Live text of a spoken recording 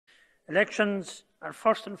Elections are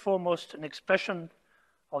first and foremost an expression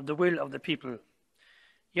of the will of the people.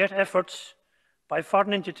 Yet efforts by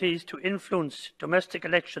foreign entities to influence domestic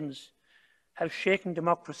elections have shaken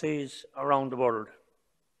democracies around the world.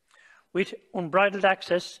 With unbridled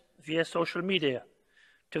access via social media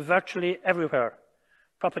to virtually everywhere,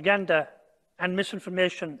 propaganda and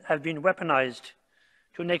misinformation have been weaponised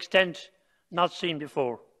to an extent not seen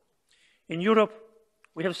before. In Europe,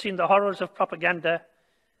 we have seen the horrors of propaganda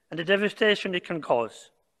and the devastation it can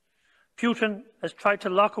cause. Putin has tried to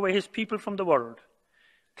lock away his people from the world,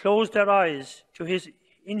 close their eyes to his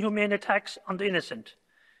inhumane attacks on the innocent,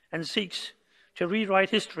 and seeks to rewrite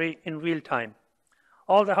history in real time.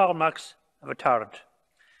 All the hallmarks of a tyrant.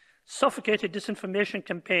 Suffocated disinformation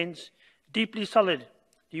campaigns deeply sullied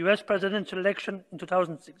the US presidential election in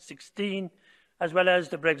 2016, as well as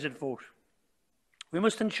the Brexit vote. We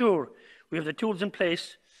must ensure we have the tools in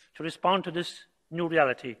place to respond to this new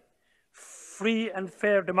reality. Free and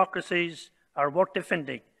fair democracies are worth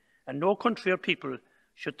defending, and no country or people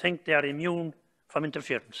should think they are immune from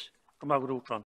interference.